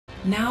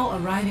Now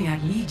arriving at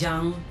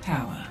Lijiang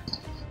Tower.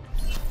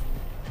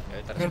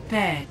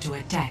 Prepare to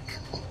attack.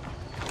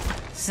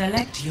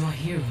 Select your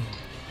hero.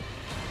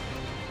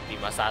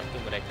 5-1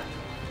 mereka.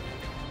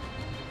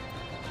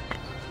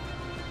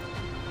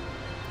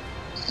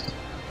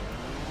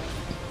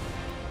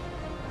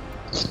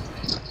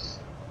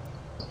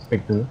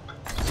 Back dulu.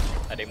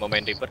 Ada yang mau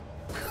main Reaper?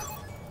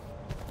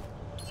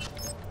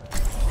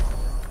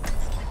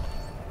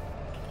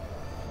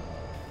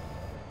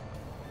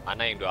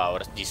 Mana yang 2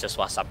 hours Jesus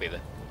WhatsApp itu?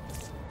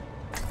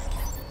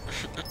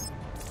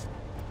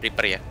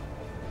 Reaper ya?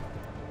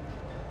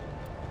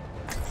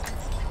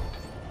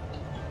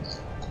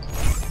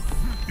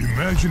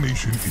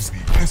 Imagination is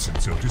the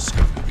essence of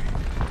discovery.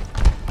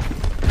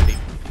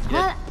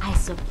 Well, I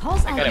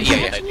suppose I can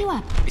catch you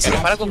up. Di sini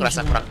Pharah gue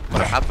ngerasa kurang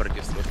cover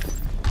justru.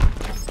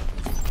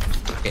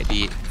 Kayak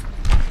di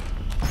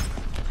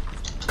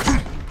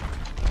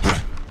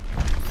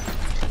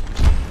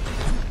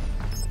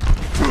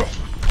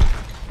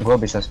Gua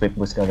bisa speed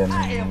boost kalian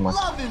mas.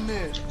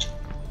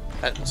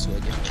 kan musuh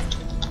aja.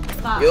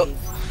 5,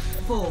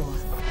 4,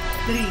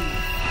 3,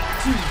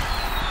 2,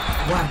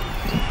 1.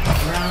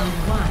 Round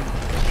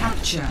 1.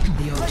 Capture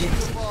the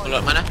objective.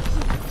 Keluar mana?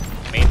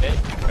 Main deh.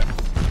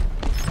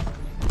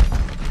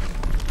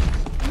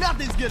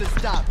 Nothing's gonna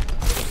stop.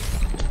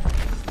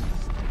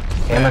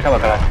 Kayaknya mereka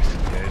bakalan.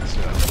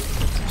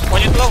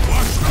 Semuanya low.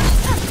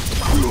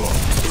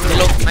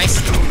 Low, nice.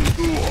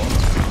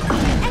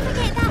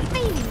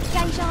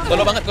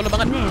 Golo banget, golo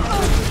banget.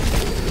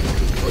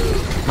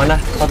 Mana?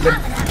 Votbear.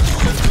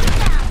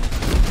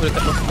 Udah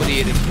terus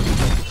berdiri.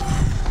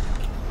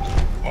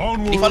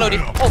 Di follow di.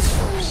 Oh.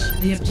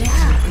 The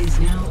objective is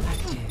now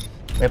active.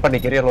 Leopard di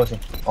kiri lo sih.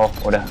 Oh,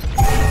 udah.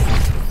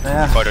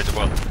 Nah, Udah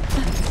coba.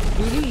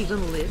 Do you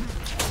even live?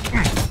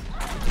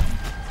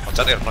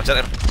 Loncat air, loncat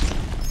air.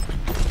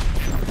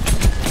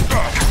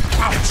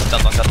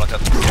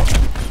 Loncat.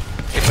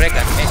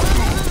 Mereka.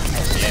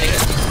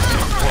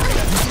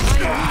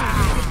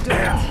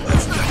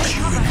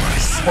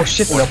 oh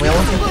shit, udah punya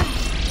ulti.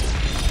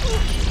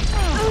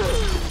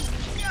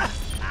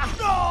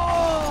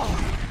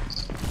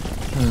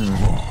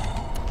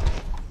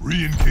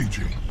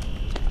 Re-engaging.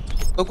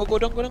 Go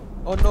dong.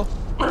 Oh no.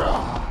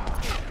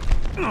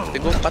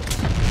 Tunggu 4.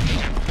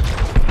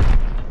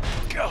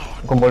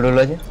 Kumpul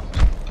dulu aja.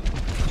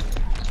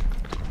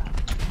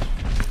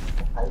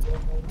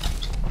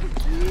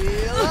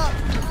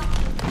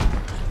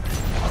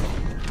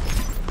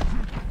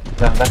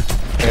 Nah,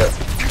 ayo.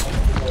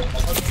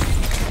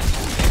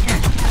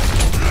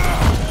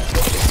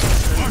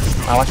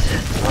 Awas ya.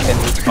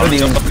 Lu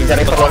dikejar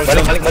Reaper lo.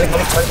 Balik.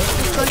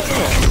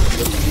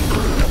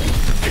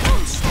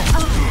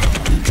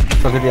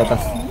 Terus di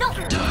atas.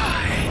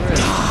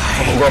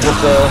 Gua buk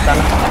ke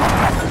sana.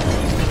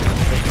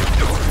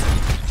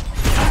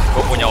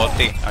 Gua punya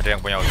ulti, ada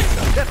yang punya ulti.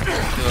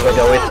 Gua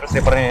jauhin terus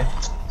Reapernya ya.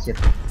 Shit.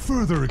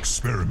 Further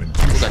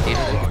experimentation. Gantiin.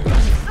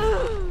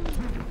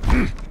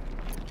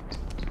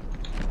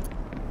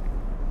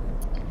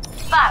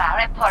 Pharah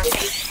reporting.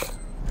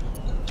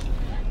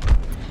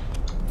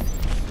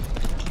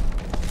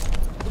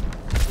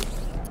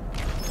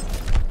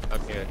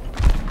 Oke.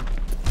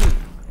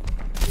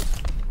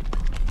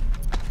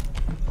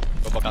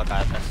 Gua bakal ke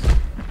atas.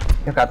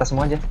 Ya ke atas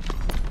semua aja.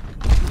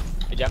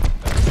 Ejak.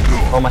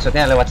 Oh,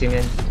 maksudnya lewat sini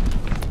aja.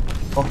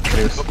 Oh,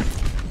 serius.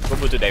 Gua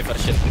butuh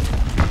diversion.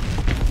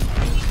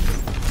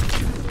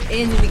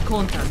 Enemy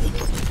contact.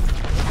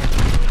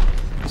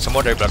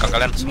 Semua dari belakang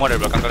kalian.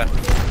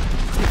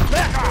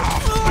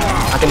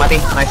 Mati.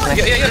 Nice.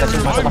 Yuk.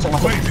 Masuk.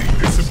 Claiming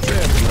this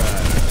objective.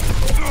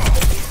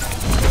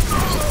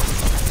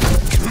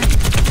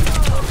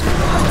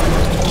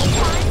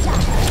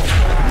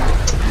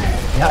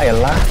 Ya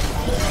elah.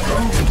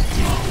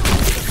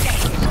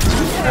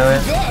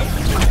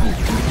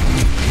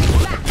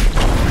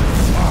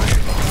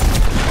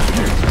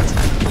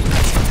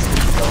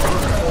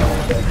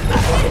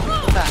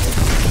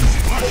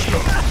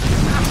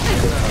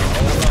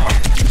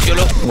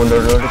 Yolo. Mundur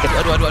dulu dikit.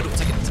 Aduh,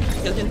 sakit.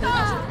 Jalan.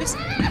 Please.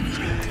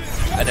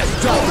 Ada.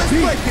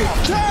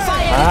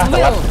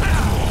 Telat.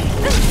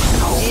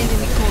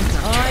 Enemy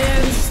contact. I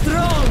am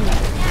strong.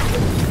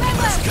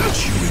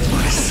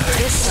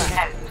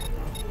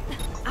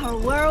 Our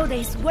world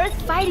is worth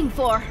fighting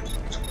for.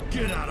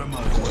 Get out of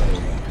my way.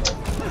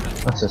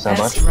 Susah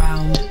banget. Best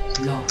round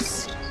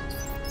lost.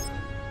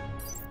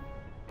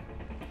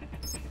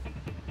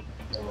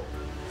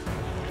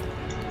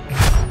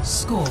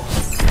 Score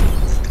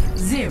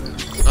 0.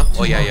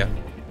 Oh iya.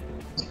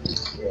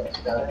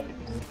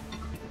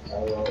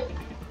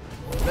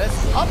 Let's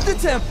up the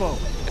tempo.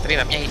 Tapi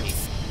mapnya ini.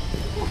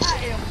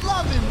 I am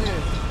loving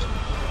this.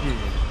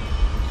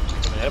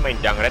 Sebenarnya main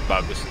jangret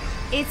bagus.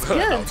 It's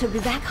good to be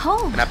back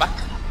home. Kenapa?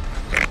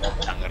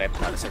 Jangret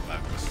harusnya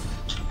bagus.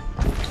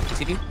 Di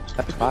sini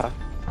tapi parah.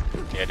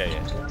 Ya ada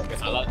ya.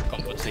 Salah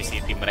komposisi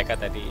tim mereka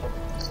tadi.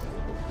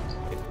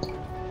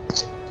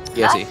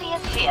 Iya sih.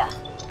 is here.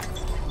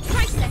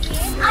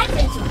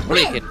 Lu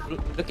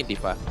yakin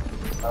diva.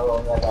 5,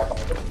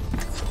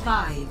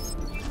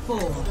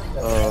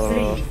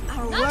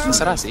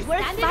 Terserah sih.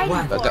 Worth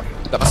fighting for.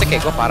 Gak pasti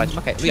kayak gue parah, cuma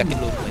kayak lu yakin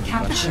lu main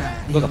diva.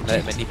 Gue gak pernah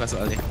main diva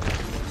soalnya.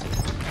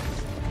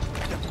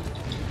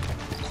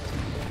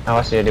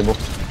 Awas ya debuk.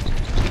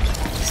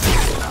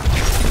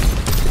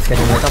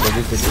 Kayaknya mereka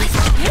bagus gitu.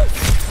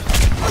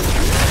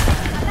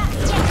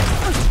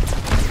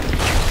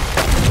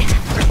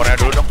 Repornya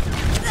dulu dong.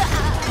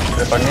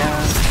 Depannya.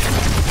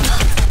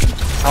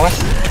 Awas,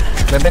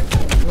 bebek.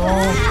 No.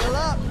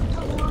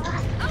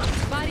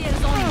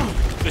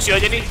 Lucio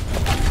aja nih.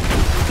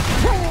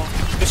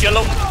 Lucio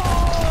lo.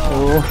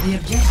 The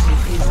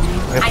objective is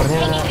near. Repornya.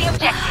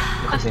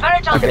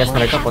 Akhirnya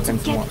mereka poten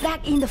semua. Get back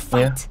in the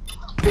Iya. fight.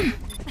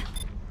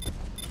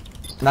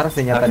 Harus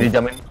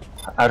dijamin.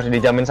 Harus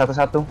dijamin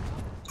satu-satu.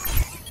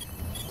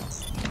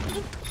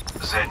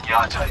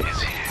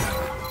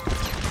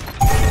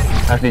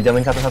 Harus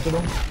dijamin satu-satu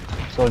dong.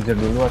 Soldier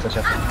dulu atau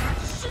siapa?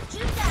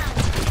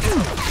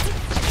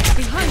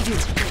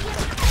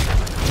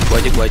 Gua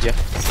aja.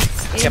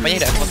 Siapanya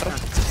ada counter?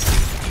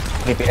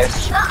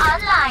 DPS.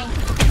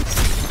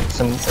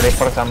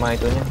 Reaper sama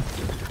itunya.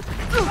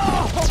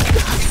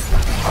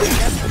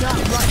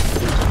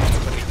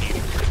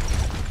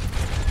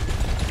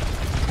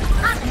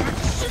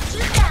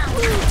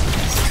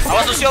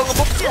 Awas Lucio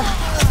ngebuk.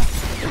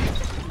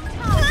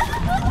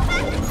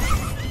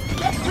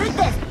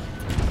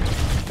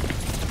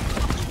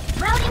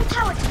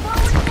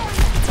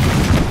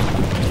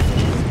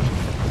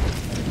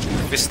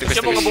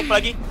 Lucio mau ngebuk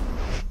lagi.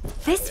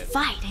 This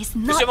fight is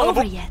not Lucio mau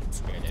over ngebuk. yet.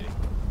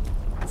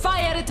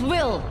 Fire at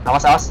will.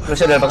 Awas,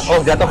 Lucio dari belakang.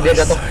 Oh, jatuh, dia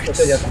jatuh.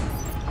 Lucio jatuh.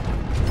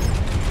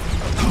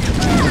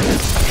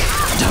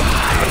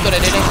 Itu ada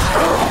deh.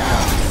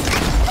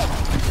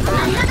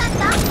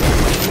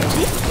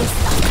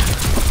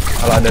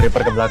 Kalau ada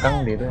Reaper ke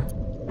belakang, dia itu.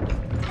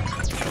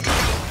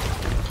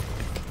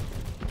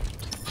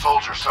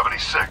 Soldier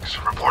 76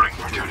 reporting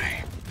for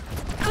duty.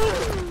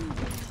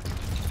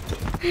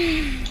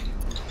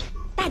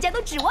 大家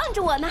都指望着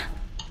我呢。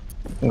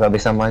 Nggak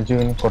bisa maju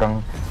ini,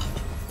 kurang.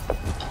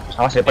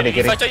 Awas Reaper di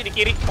kiri. Diva coy di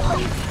kiri.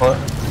 Oh,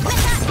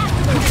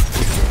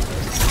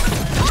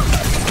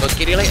 Ke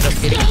kiri lah, ke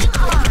kiri.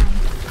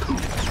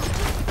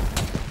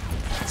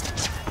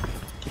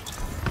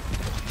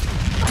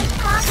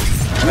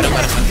 Bareng.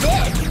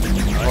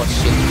 Oh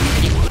shit.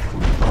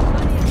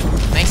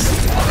 Nice.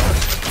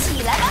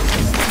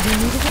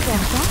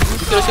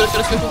 Terus.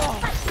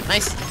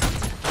 Nice.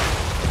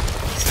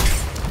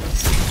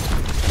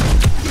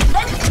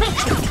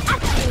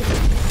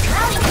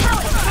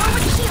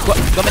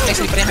 Gua main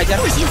snipernya hajar.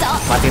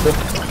 mati tuh.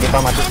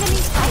 Diva mati.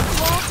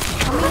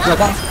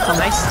 Belakang.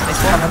 Nice.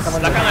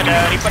 Belakang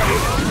ada Reaper.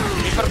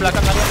 Reaper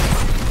belakang ada.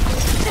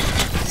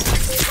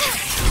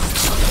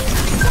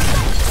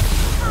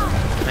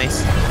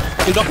 Nice.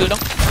 Kill dong.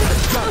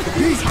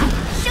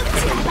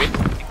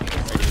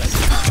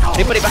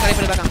 Reaper di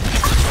belakang.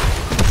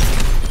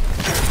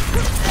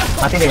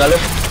 Mati nih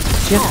galuh.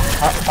 Shit.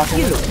 Pakai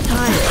dulu.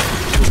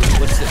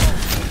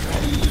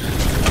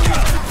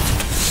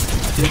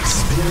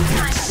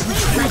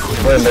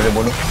 Gue yang dari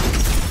bunuh.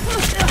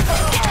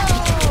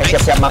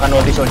 Siap-siap makan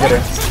ulti soldier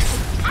ya.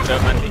 Udah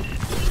mati.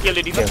 Kill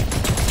di Diva.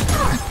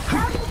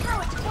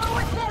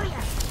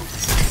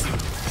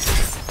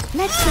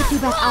 Let's get you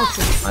back out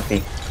there.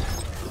 Mati.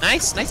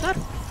 Nice. Nar.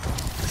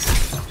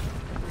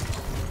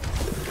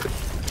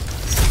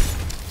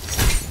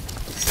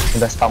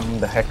 Udah stomp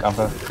the heck of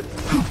her.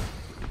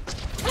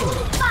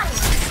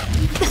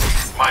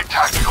 My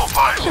tactical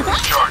visor is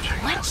charging.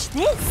 Watch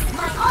this.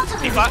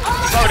 Diva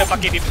udah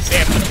pakai DM.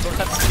 Diva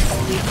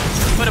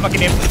udah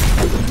pakai DM.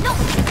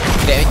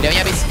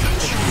 Dia-nya habis.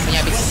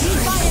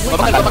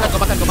 Gua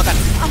makan.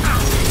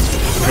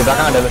 Di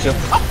belakang ada Lucio.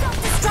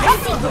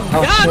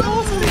 Oh shit.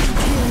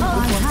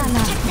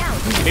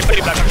 Reaper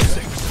di belakang.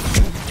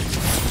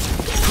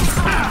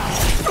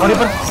 Oh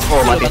Reaper.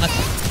 Oh mati.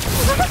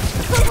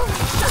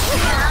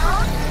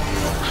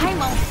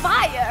 I'm on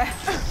fire.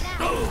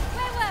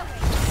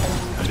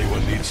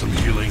 Anyone need some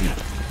healing?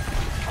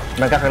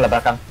 Mereka ke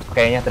belakang.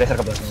 Kayaknya Tracer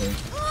ke belakang.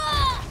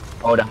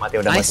 Oh udah mati.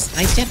 Nice,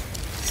 Chen.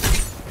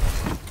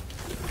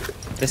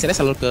 Tracernya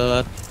selalu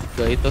ke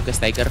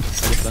Steiger.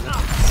 Bagus banget.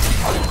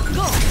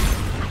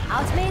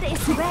 Ultimate is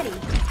ready.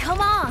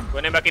 Come on.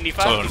 Gua nembakin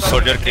Diva.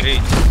 Soldier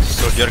kiri.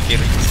 See you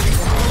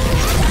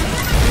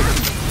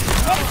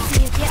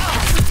get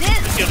this.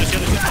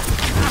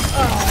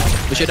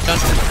 Lucio down.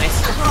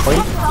 Nice.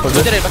 Oi.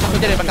 Soldier dari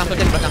belakang.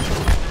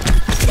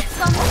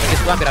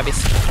 Habis gua hampir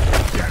habis.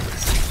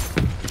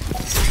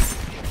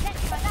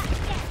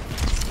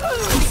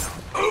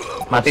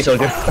 Mati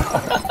soldier.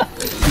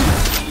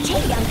 这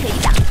样可以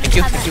打。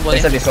 Thank you boleh.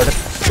 Bisa di soldier.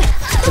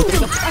 不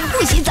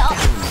许走。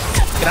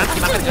 Granat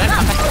dimakan.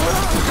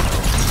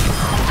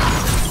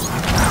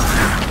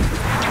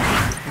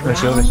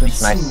 Lucio.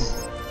 Nice.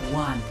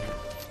 1.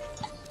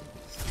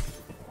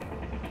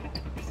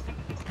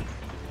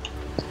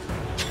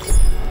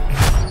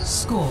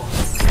 Score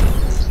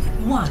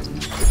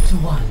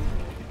 1-1.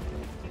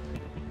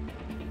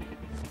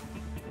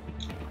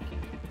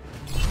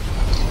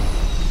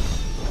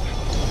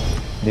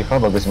 Diva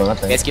bagus banget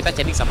ya. Guys, kita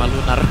chatting sama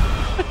Lunar.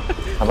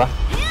 Apa?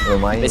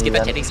 Lumayan. Guys,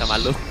 kita chatting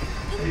sama lu.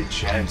 A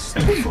chance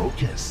to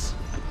focus.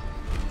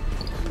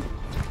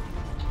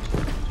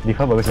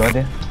 Diva bagus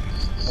banget ya.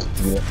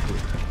 Gila.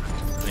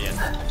 Lumayan.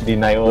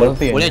 Deny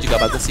ulti ya. Ulnya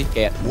juga bagus sih,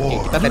 kayak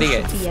kita tadi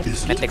kayak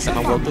Netflix sama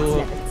Wall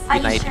tuh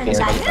deny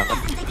kayak bagus banget.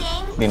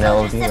 Deny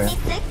ulti ya.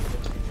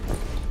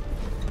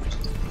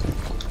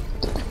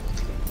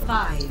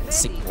 5,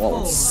 Sick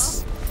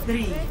walls.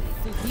 3,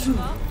 2,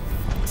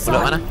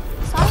 Belok mana?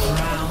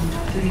 round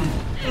 3.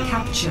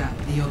 Capture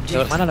the Lewat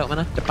objective. mana? Lewat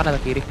mana? Depan atau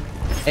kiri?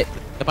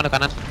 Depan atau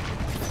kanan?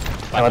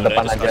 Lewat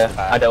depan Ada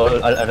aja.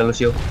 Ada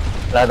Lucio.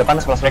 Lah depan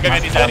sekelas Mereka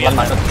ganti Dinarys. pelan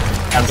masuk.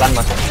 Pelan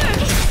masuk.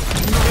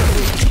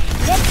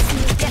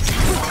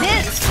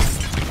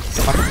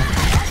 Depan.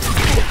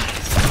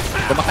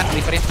 Gue makan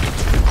rivernya.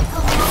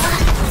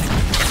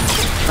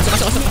 Masuk.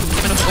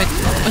 Gimana masuk?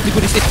 Mas di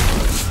sit.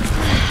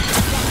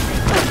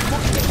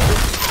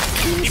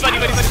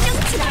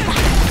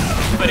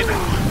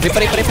 Diva.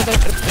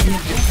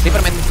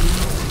 River man.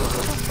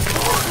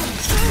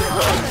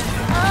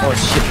 Oh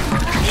shit.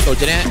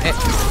 Soldiernya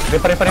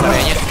River.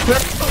 kayaknya.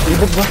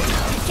 Ribut gua.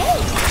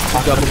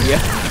 Gabung dia.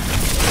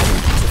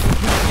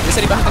 Bisa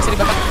dibakar.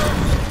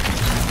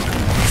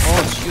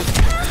 Oh shoot.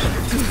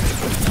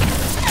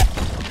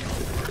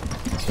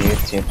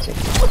 Shit.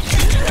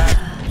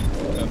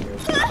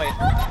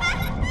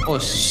 Oh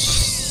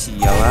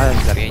sialan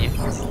karyanya.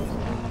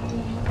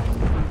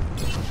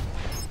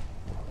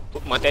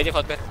 Mati aja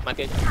Votbear,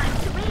 mati aja.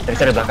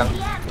 Dari belakang.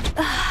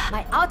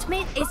 My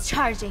ultimate is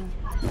charging.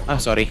 Ah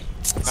sorry.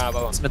 Nah,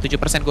 bawang.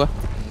 97% gua.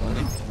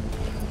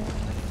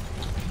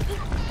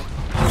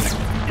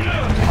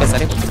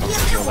 Tadi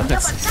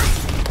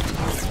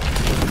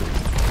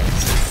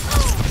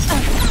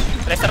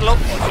Tracer low.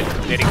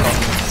 Dari kau.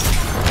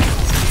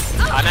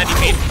 Ana di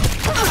mid.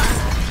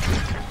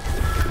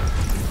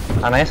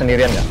 Anaknya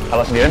sendirian nggak?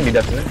 Kalau sendirian di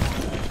dapurnya.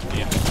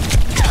 Iya.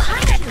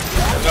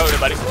 Enggak udah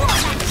balik.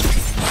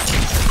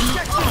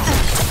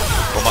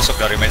 Gua masuk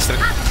dari mainstream.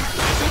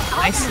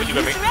 nice. Gue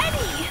juga main.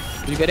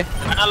 Gua juga deh.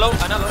 Ana low.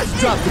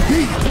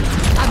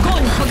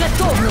 Огонь по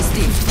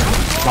готовности.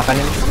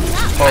 Makanin.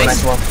 Oh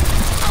nice one.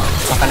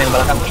 Makan yang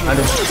belakang.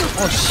 Aduh.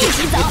 Oh shit.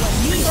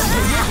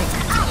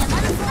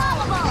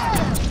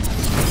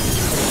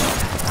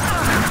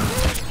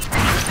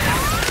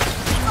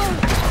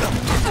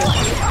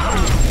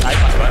 Hai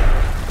pas banget.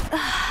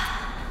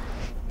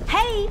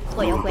 Hey,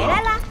 我又回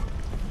来啦。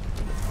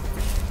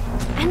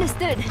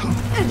Understood.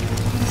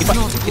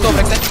 Itu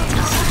overextend.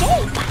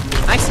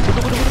 Nice.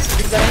 Bunuh.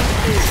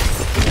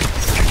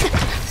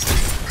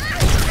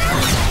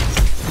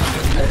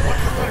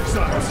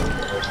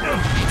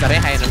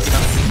 Caranya high energy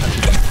banget sih.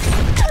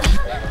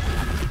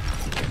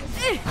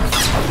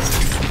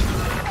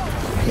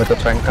 Betul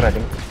flanker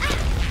aja.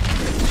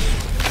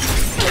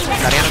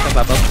 Caranya nonton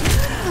bubble.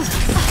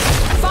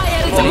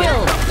 Fire at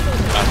will.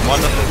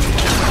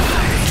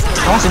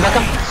 Awas di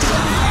belakang.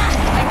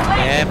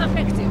 Yep.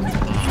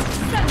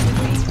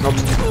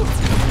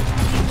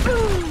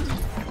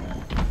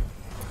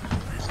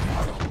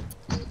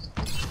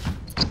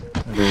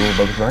 Aduh,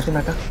 bagus banget sih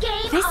mereka.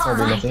 This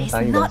Aduh, fight masih is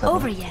tahi not bangsa.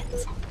 over yet.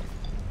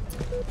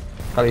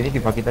 Kali ini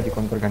diva kita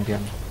dikontur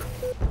gantian.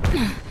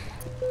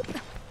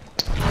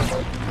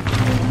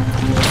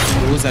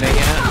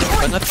 Zarenya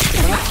banget.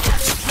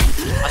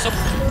 Masuk.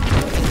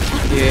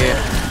 Iya.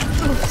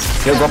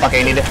 Yuk gua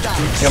pakai ini deh.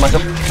 Yuk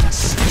masuk.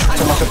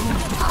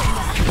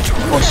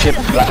 Oh shit,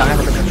 belakangnya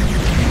betul.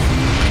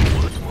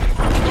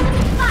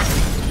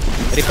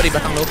 Reaper di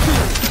belakang lo.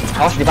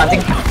 Awas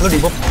dipancing, lu di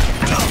bob.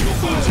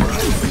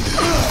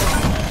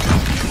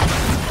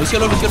 Lucio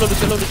lo.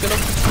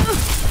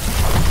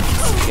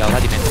 Yalah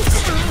di mana?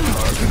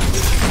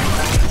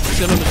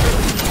 Lucio lo.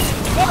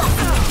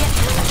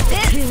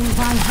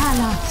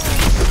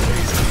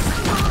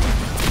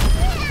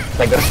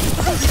 Tiger.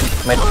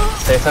 Main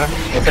Tracer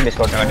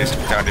Discord. Jangan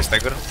di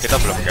stagger, kita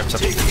belum capture.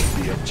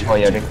 Oh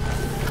iya deh.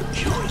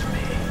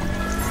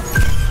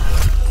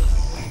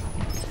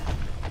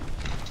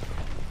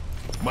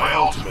 My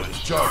ultimate is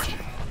charging.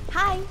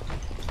 Hi.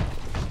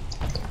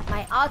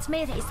 My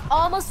ultimate is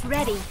almost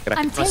ready.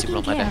 I'm Masih taking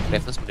belum ada. care.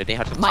 Revenus sebenarnya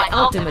harus. My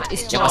ultimate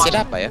is Yang masih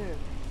ada charged. apa ya?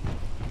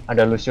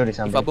 Ada Lucio di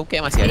samping. Fabum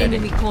kayak masih ada deh.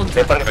 Enemy contact.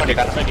 Reaper di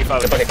kanan. Diva.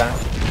 Reaper di kanan.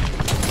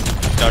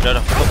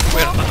 Udah.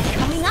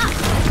 Coming up.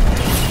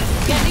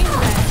 Getting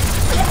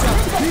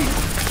ready.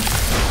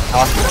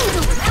 Awas.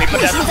 Reaper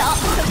datang.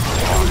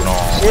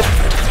 Shit.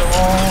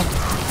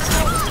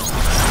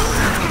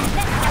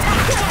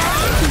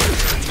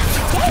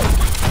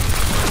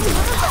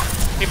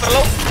 Reaper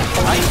low.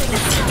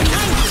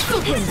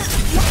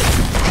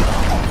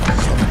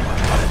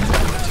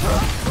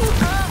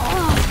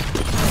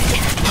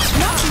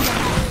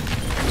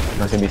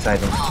 Masih bisa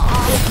itu.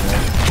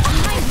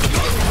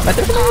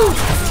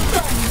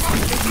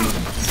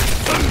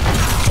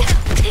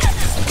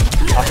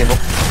 Oh sibuk.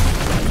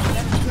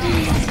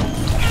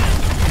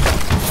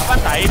 Apa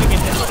tai bikin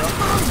bro?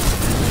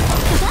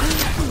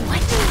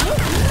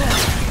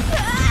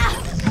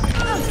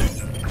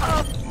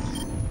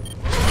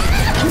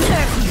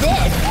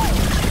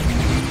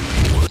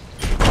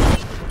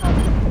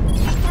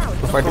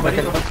 Fight back.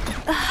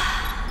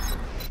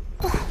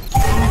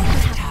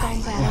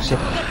 Oh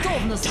shit.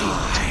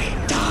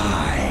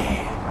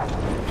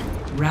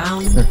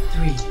 Round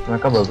 3.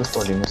 Mereka bagus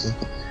kok di musim.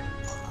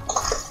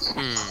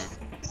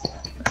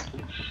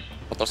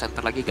 Foto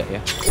center lagi gak ya?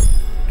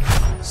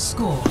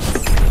 Score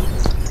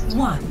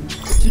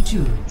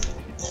 1-2.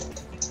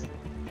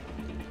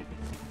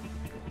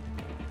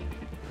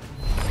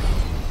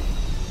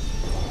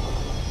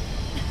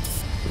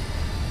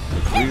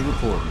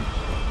 Re-reporting.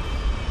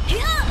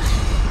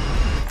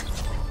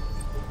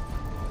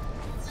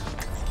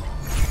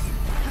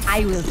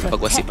 I will Apa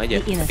gua sim protect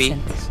aja, the tapi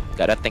innocent.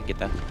 gak ada tank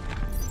kita.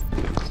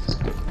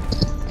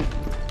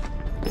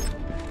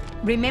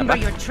 Remember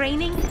your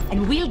training,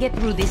 and we'll get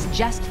through this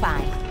just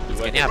fine.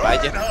 Ini apa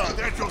aja?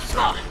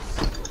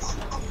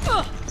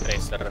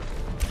 Tracer,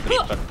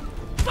 Reaper.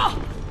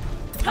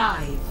 5,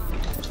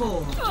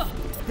 4,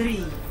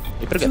 3,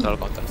 Reaper gak terlalu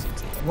counter sih.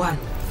 1.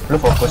 Lu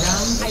fokus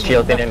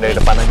shieldin yang dari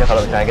depan aja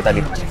kalau misalnya kita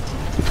di.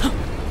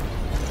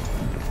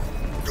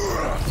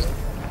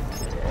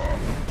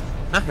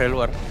 Nah, dari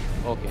luar.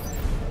 Oke.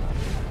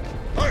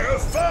 I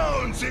have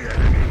found the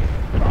enemy.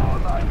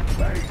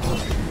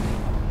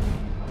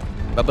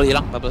 Bubble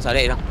hilang, bubble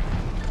saya hilang.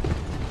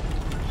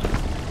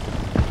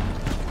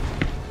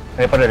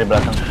 Reaper dari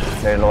belakang,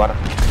 dari luar.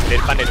 Dari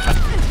depan, dari depan.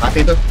 Mati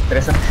tuh,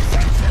 Teresa.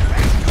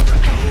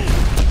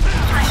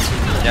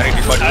 Nyari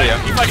Diva dulu ya.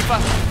 Diva.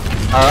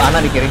 Ana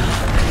di kiri.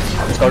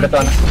 Scalded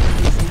tuh Ana.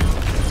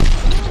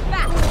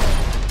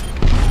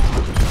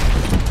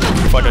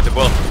 Diva udah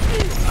jebol.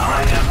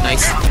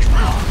 Nice.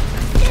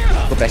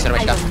 Gue pressure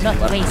mereka. I will not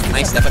waste this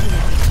Nice, dapat.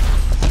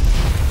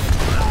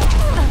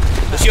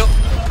 Lucio.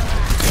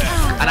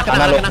 Anak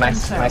Ana lu, kena.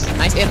 nice.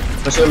 Nice in.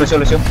 Lucio.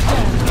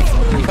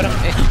 Reaper,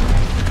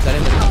 Dari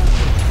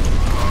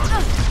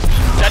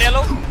Cari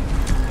lo.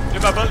 Di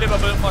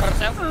bubble for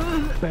herself.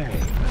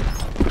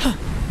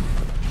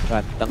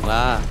 Ganteng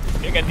lah.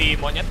 Dia ganti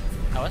monyet.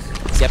 Awas.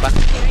 Siapa?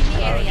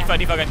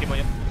 Diva ganti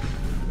monyet.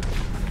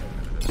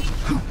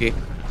 Oke.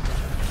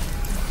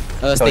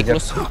 Stay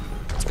close.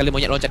 Sekali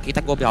monyet loncat kita,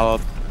 gue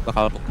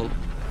bakal pukul.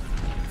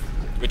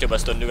 Gue coba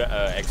stun juga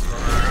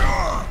Xnad.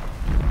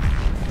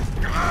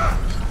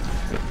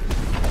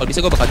 Kalau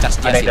bisa gue bakal charge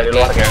dia Ada sih. yang dari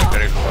luar Oke. ya.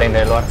 Ada yang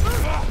dari luar.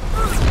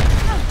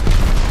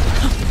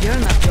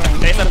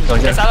 Tracer.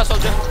 Salah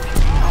soldier.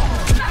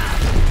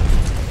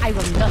 I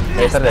will not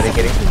Tracer dari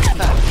kiri.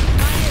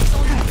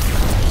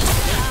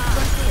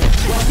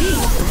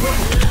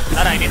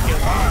 Tara ini kill.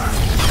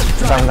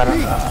 Sebentar.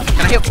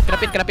 Kena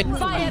hit, kena pin.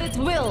 fire at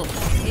will.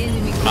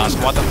 Enemy Nah,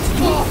 semua tuh.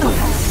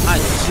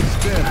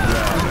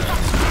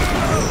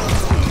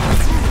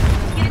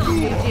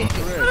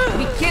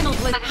 we cannot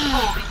let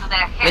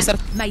Laser.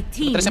 my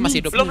team. Terusnya masih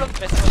hidup. Belum.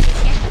 Tracer.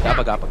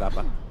 Gak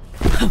apa.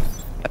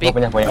 Tapi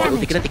Gua punya.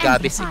 ulti kita 3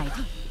 habis sih.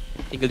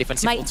 Tinggal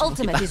defensif My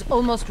ultimate is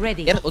almost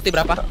ready. Ir, ulti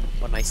berapa?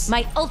 Oh nice.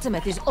 My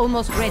ultimate is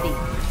almost ready.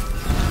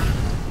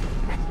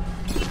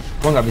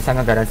 Gua nggak bisa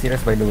ngegaransi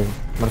res by the way.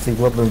 Mercy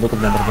gua belum cukup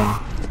dan terbang.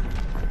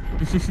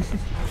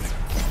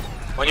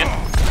 Monyet.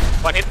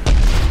 One hit.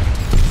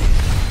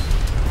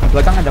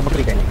 Belakang ada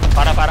McCree kayaknya.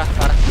 Parah.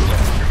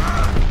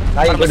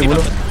 Ayo gua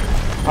dibunuh.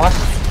 Awas,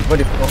 gua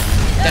di.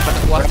 Dan pada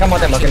keluar. Mereka mau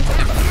tembakin.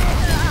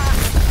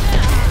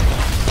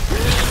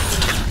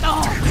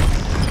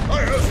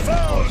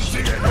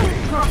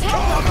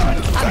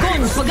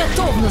 Огонь по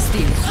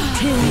готовности.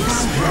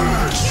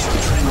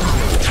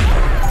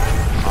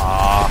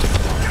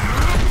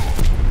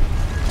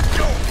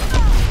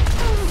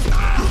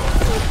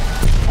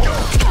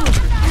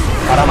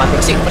 Parah mati.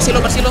 Bersih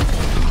lo.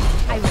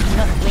 I will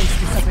not waste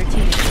this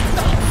opportunity.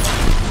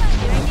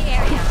 You're in the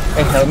area.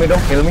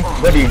 Heal me.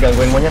 Gua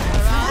digangguin monyet.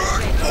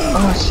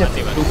 Oh shit.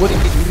 Tunggu di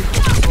diri.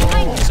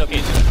 It's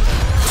okay.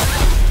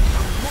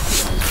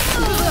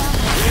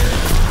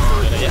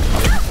 Udah ya.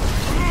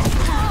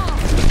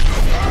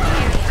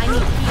 I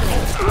need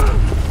healing.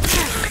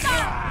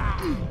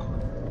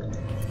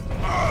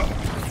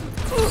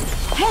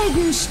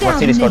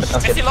 Masih di scalded.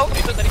 Kasih low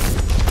itu tadi.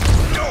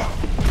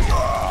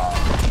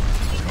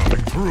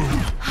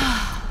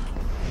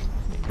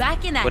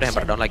 Back in Gue udah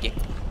hammer action. down lagi.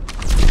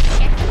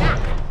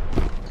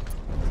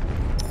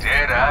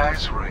 Dead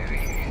eyes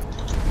ready.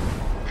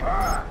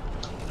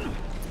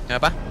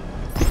 Kenapa?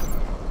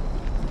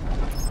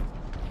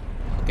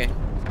 Oke.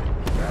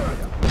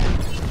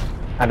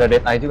 Ada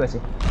dead eye juga sih.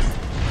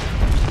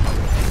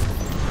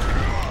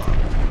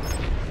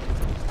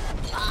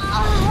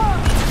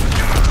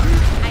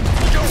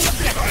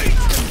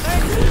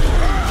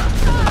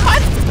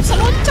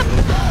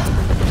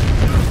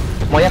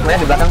 Monyet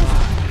di belakang.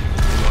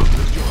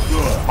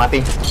 Mati.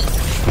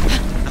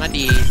 Karena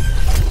di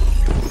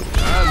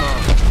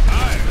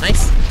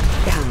nice.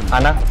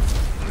 Ana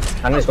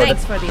di scalded.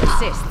 Thanks for the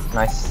assist.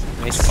 Nice.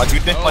 Maju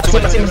deh,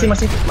 maju.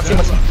 Masih.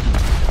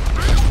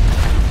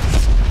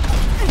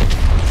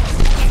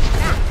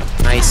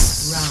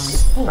 Nice. Round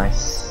 4.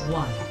 Nice.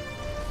 1.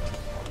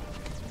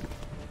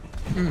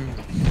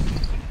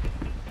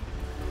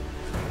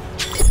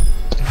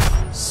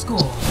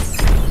 Score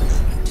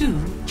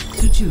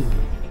 2-2.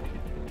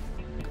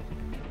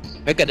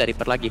 Gak ada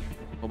Reaper lagi.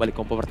 Mau balik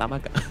kompo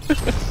pertama kak?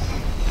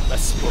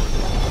 Mas,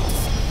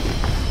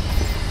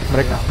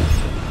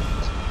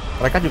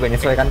 Mereka juga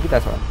menyesuaikan kita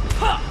soal.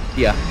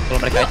 Iya, kalau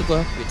mereka itu gua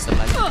Winston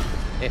lagi.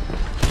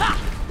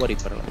 Gua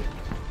Reaper lagi.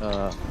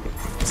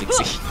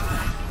 Sih.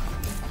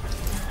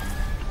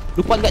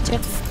 Lupa nggak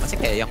chat? Masih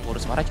kayak yang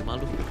ngurus Pharah cuma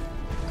lu.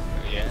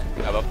 iya,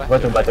 nggak apa-apa.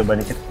 Gua coba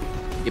nih, Cit.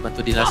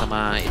 Dibantu Dinarys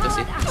sama itu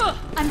sih.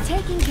 I'm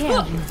taking care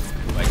of you.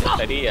 Banyak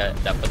tadi ya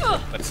dapat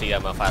bersih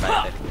sama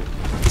Pharah tadi.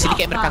 Di sini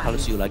kayak mereka kalau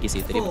Lucio lagi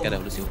sih. Tadi mereka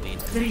ada Lucio main.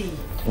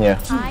 3, Iya.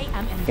 I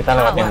am in Kita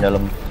lewat yang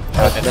dalam.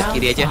 Lewat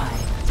kiri aja.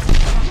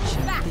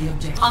 the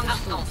objective.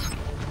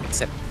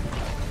 Set.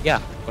 Ya,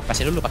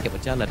 korpasnya dulu pakai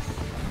buat jalan.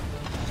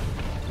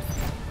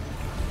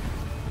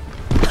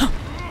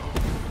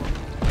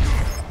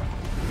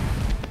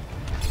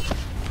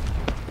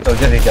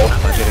 Soldier di jauh,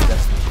 masih di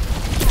jauh.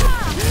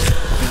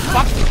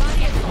 Fuck.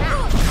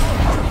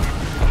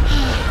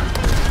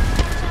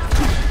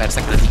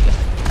 Persek nanti kan.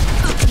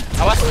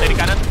 Awas dari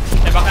kanan,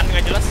 tembakan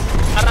nggak jelas.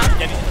 Karena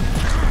jadi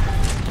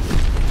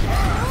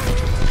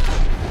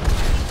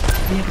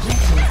The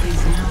objective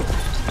is now.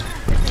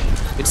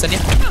 Winston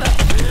ya.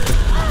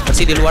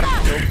 Bersih di luar.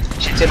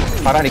 Cit,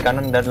 Pharah di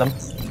kanan dan dalam.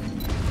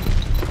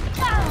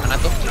 Mana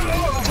tuh?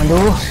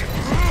 Aduh,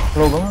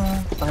 slow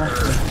banget tengah.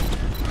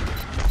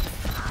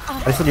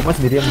 Habis itu Dimas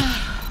sendirian.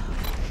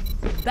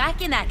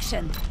 back in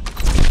action.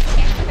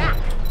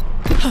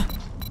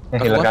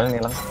 Healer kalian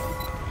hilang.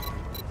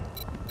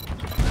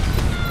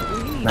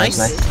 Nice.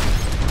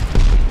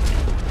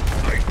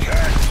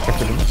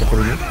 Cek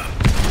dulu.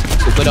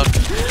 Super down.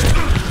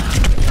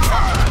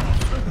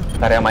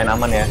 Area main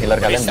aman ya, healer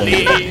kalian belum.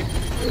 Wesley.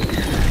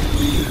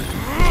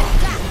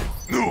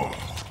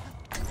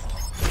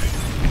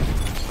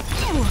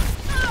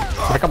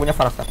 Mereka punya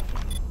Pharah.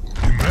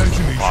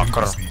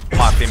 Fucker.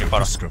 Mati nih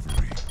Pharah.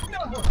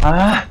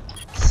 Ah,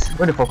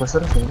 gua udah fokus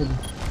terus ini.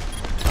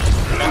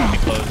 Di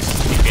close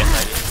DPS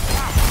aja.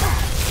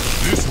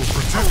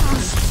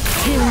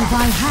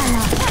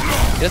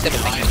 Kita step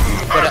tank.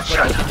 Gua ada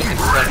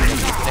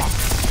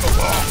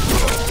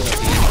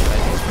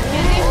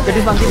Jadi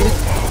bangkit ini.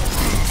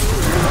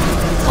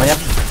 Banyak.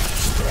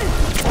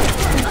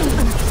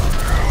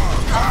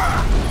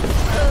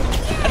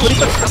 Aduh,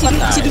 Reaper,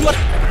 masih di luar.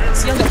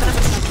 Sial nggak kena.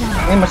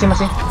 Ini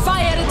masih.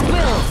 Fire at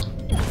will.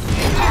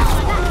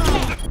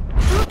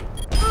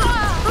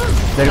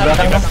 Dari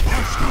belakang kan?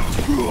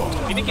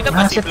 Ini kita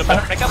masih belum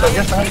mereka masih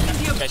mereka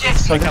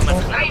Soldier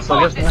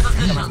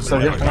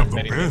tengah.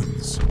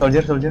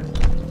 Soldier.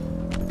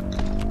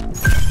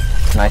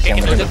 Nice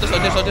yang Soldier bener. tuh,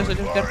 soldier.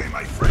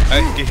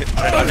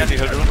 Di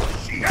heal dulu.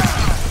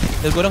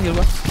 Heal gua dong, heal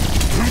gua.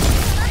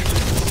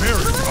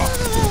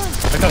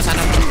 Mereka ke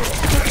sana.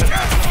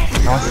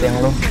 Awas yang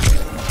lu.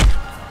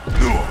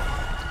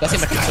 Gak sih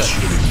mereka bisa.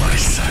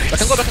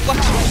 Belakang gua.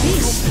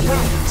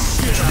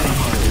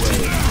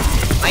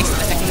 Nice,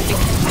 attack kritik.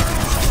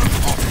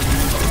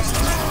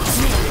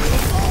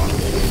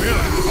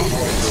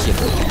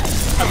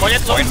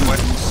 monyet lo.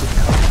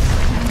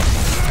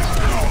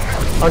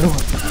 Aduh,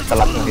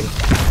 telat mungkin.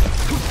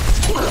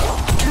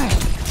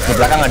 Di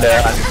belakang ada.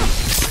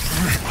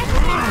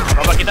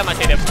 Bapak kita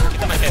masih ada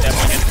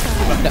monyet.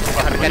 Udah,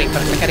 mereka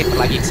Reaper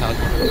lagi salah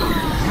gua.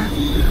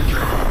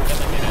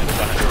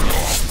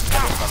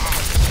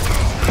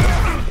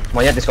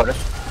 Monyet di squad.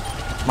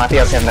 Mati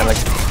harus yang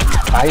lagi.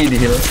 Tai di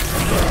heal.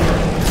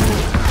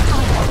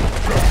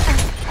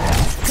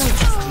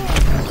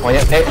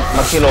 Monyet,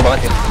 masih low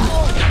banget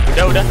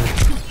ya. Udah.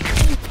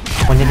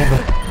 Monyetnya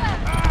tuh.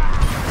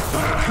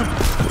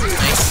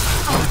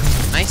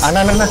 Nice.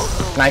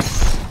 Nice.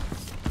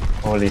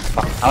 Holy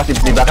fuck. Awas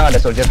di belakang ada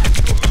soldier.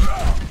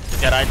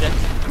 Kejar aja.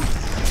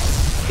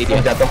 Dia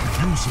jatuh.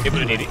 Dia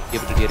bunuh diri.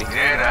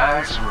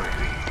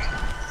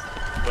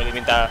 Boleh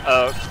minta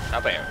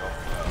apa ya?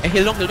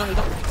 Heal dong.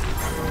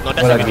 Nodas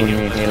Gue lagi lagi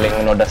nih. healing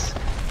Nodasque.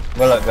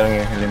 Gue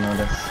lagi healing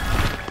Nodasque.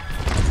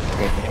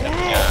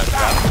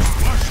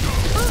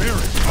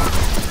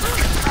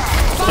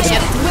 Oke.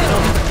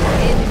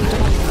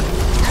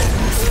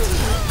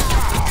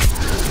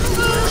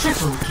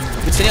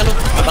 Di sini lu,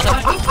 banget.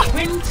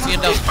 Sini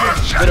down.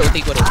 Gua ada ulti.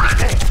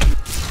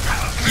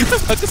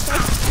 Bagus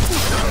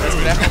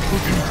banget.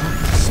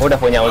 Gue udah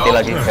punya ulti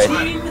lagi guys.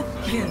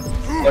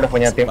 Gue udah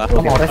punya tim.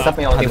 Kamu Mau rest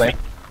punya ulti banyak.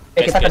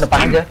 Kita ke depan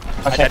aja.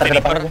 Pas Ada kita ke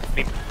depan Reaper. aja.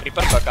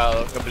 Reaper bakal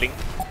ngeblink.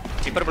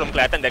 Reaper belum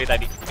kelihatan dari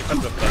tadi.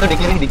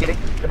 Itu di kiri.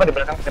 Depan di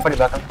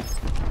belakang.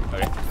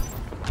 Oke.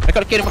 Mereka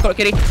ke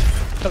kiri.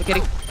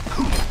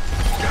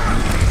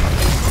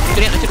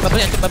 Kiri, hancur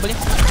bubble-nya.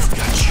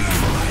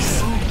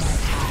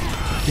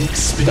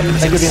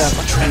 Thank you Dinas.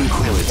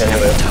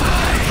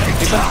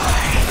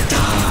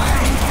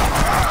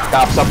 Ke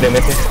absorb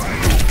damage-nya.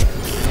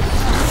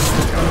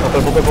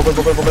 Pukul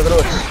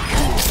terus.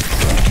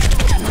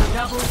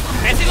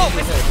 Messi lo.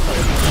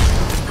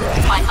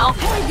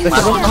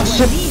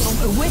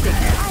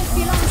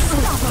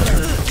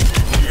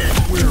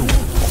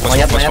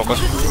 Monyet. Fokus.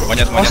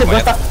 Monyet.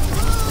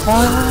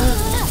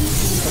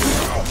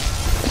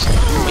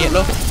 Lihat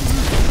lo.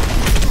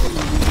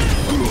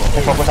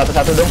 Fokus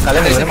satu-satu dong.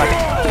 Kalian dulunya mati.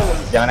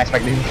 Jangan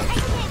expect di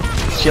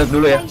shield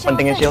dulu ya.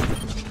 Pentingnya shield.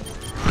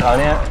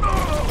 Soalnya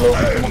low.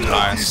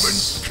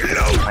 Nice.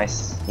 Nice.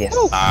 Yes.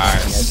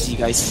 Nice. GG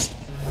guys.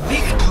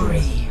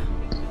 Victory.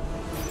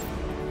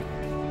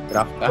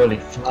 Berapa? Holy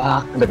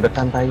fuck,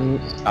 deg-degan tai.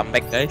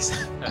 Comeback guys.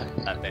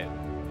 Santai.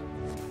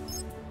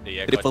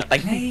 Iya, Triple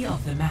tank. Play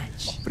of the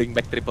match. Bring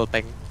back triple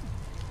tank.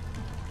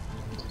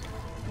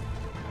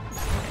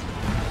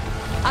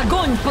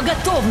 Огонь по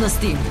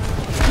готовности.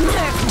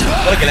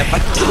 Oh, lagi lempar.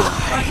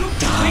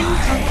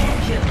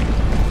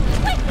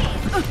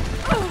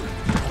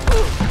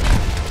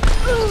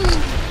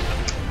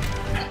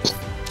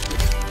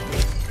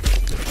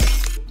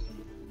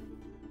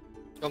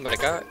 Oh,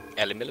 mereka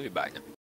elemen lebih banyak.